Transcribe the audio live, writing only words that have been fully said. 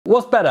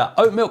What's better,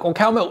 oat milk or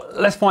cow milk?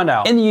 Let's find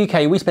out. In the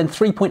UK, we spend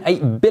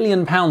 £3.8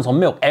 billion on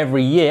milk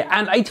every year,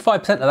 and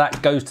 85% of that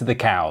goes to the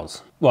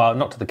cows. Well,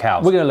 not to the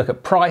cows. We're going to look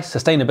at price,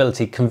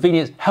 sustainability,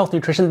 convenience, health,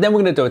 nutrition, then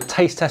we're going to do a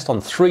taste test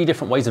on 3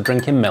 different ways of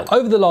drinking milk.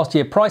 Over the last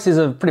year, prices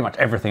of pretty much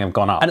everything have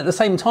gone up. And at the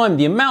same time,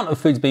 the amount of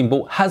foods being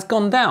bought has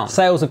gone down.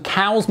 Sales of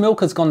cow's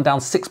milk has gone down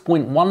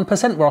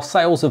 6.1%, while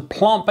sales of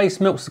plant-based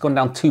milks has gone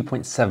down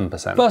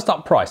 2.7%. First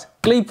up, price.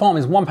 Glebe Farm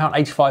is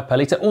 £1.85 per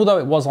litre, although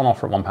it was on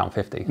offer at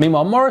 £1.50.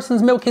 Meanwhile,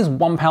 Morrison's milk is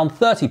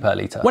 £1.30 per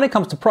litre. When it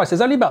comes to price,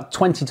 there's only about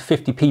 20 to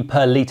 50p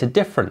per litre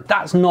different.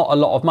 That's not a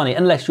lot of money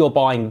unless you're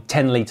buying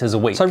 10 litres a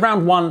week. So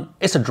round 1,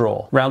 it's a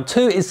draw. Round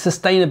 2 is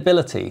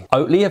sustainability.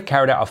 Oatly have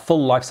carried out a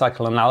full life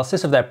cycle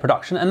analysis of their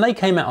production, and they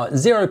came out at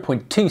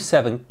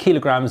 0.27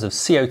 kilograms of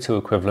CO2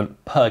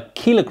 equivalent per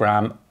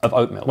kilogram of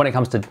oat milk. When it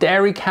comes to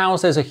dairy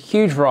cows, there's a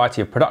huge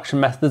variety of production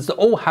methods that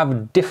all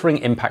have differing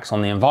impacts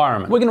on the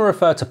environment. We're going to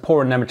refer to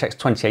Poor and Nemetschek's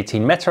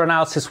 2018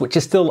 meta-analysis, which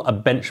is still a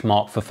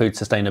benchmark for food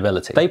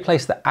sustainability. They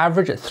place the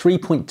average at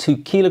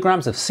 3.2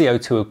 kilograms of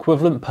CO2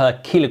 equivalent per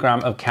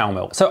kilogram of cow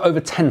milk, so over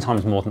 10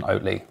 times more than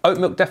Oatly. Oat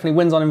milk definitely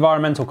wins on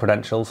environmental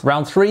credentials.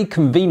 Round 3,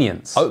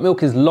 convenience. Oat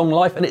milk is long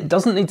life and it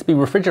doesn't need to be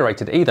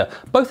refrigerated either.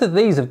 Both of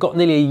these have got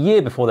nearly a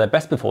year before their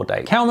best before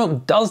date. Cow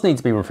milk does need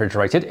to be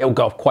refrigerated. It'll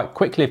go off quite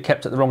quickly if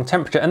kept at the wrong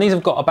temperature, and these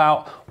have got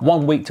about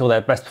 1 week till their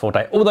best before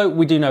date, although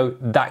we do know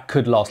that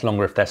could last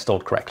longer if they're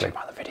stored correctly. Check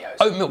out the videos.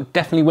 Oat milk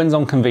definitely wins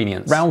on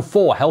convenience. Round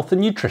 4, health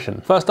and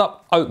nutrition. First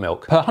up, oat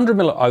milk. Per 100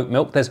 ml of oat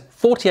milk, there's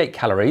 48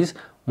 calories,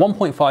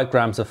 1.5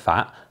 grams of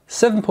fat,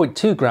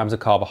 7.2 grams of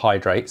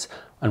carbohydrates,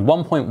 and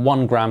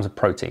 1.1 grams of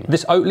protein.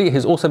 This Oatly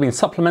has also been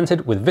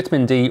supplemented with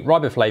vitamin D,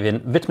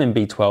 riboflavin, vitamin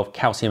B12,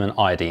 calcium and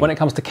iodine. When it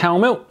comes to cow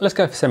milk, let's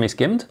go for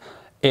semi-skimmed.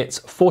 It's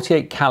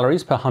 48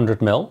 calories per 100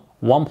 ml,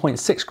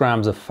 1.6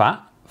 grams of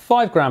fat,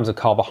 5 grams of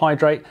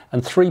carbohydrate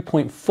and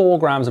 3.4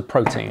 grams of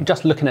protein.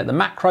 Just looking at the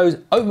macros,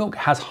 oat milk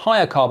has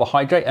higher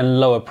carbohydrate and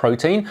lower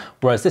protein,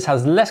 whereas this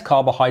has less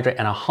carbohydrate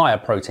and a higher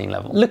protein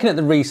level. Looking at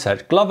the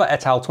research, Glover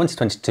et al.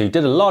 2022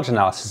 did a large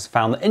analysis and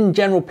found that in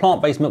general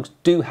plant-based milks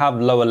do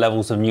have lower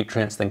levels of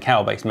nutrients than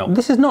cow-based milk.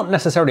 This is not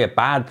necessarily a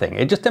bad thing,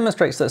 it just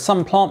demonstrates that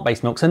some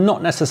plant-based milks are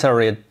not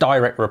necessarily a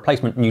direct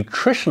replacement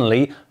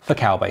nutritionally for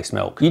cow-based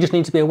milk. You just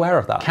need to be aware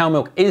of that. Cow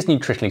milk is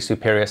nutritionally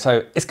superior,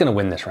 so it's going to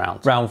win this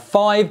round. Round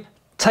 5,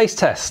 taste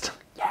test.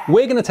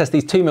 We're going to test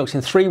these 2 milks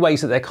in 3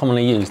 ways that they're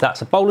commonly used.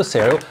 That's a bowl of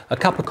cereal, a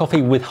cup of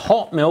coffee with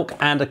hot milk,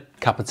 and a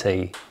cup of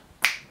tea.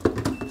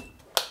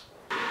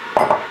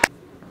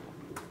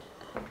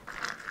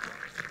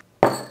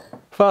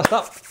 First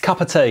up,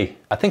 cup of tea.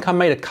 I think I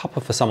made a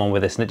cuppa for someone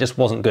with this and it just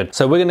wasn't good.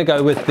 So we're going to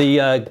go with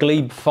the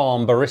Glebe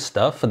Farm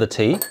Barista for the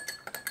tea.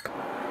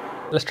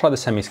 Let's try the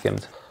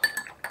semi-skimmed.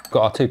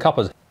 Got our 2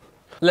 cuppas.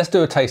 Let's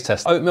do a taste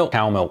test. Oat milk,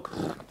 cow milk.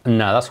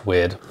 No, that's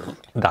weird.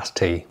 That's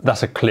tea.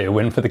 That's a clear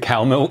win for the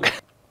cow milk.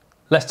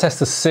 Let's test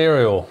the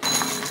cereal.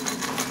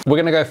 We're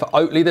gonna go for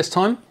Oatly this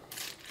time.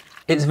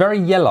 It's very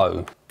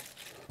yellow.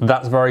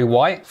 That's very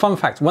white. Fun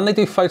fact, when they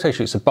do photo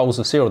shoots of bowls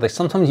of cereal, they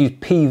sometimes use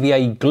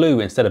PVA glue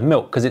instead of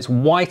milk because it's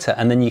whiter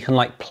and then you can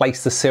like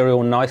place the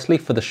cereal nicely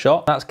for the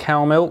shot. That's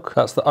cow milk,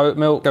 that's the oat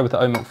milk. Go with the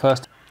oat milk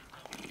first.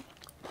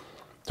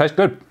 Tastes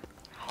good.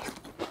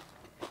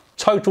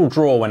 Total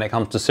draw when it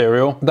comes to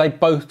cereal. They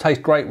both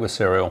taste great with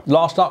cereal.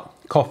 Last up,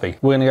 coffee.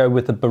 We're gonna go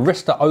with the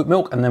Barista oat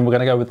milk and then we're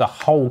gonna go with the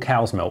whole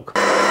cow's milk.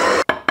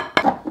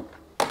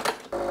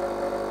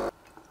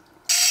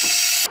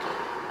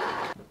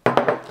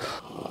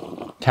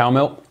 Cow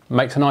milk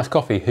makes a nice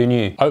coffee, who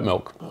knew? Oat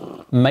milk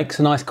makes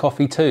a nice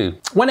coffee too.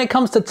 When it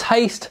comes to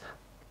taste,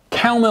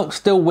 cow milk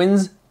still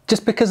wins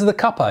just because of the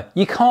cuppa.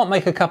 You can't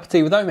make a cup of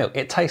tea with oat milk,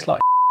 it tastes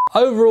like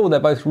Overall, they're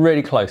both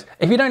really close.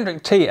 If you don't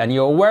drink tea and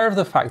you're aware of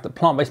the fact that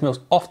plant-based milks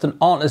often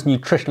aren't as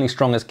nutritionally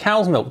strong as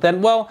cow's milk, then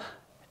well,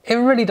 it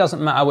really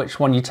doesn't matter which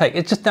one you take.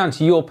 It's just down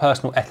to your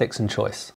personal ethics and choice.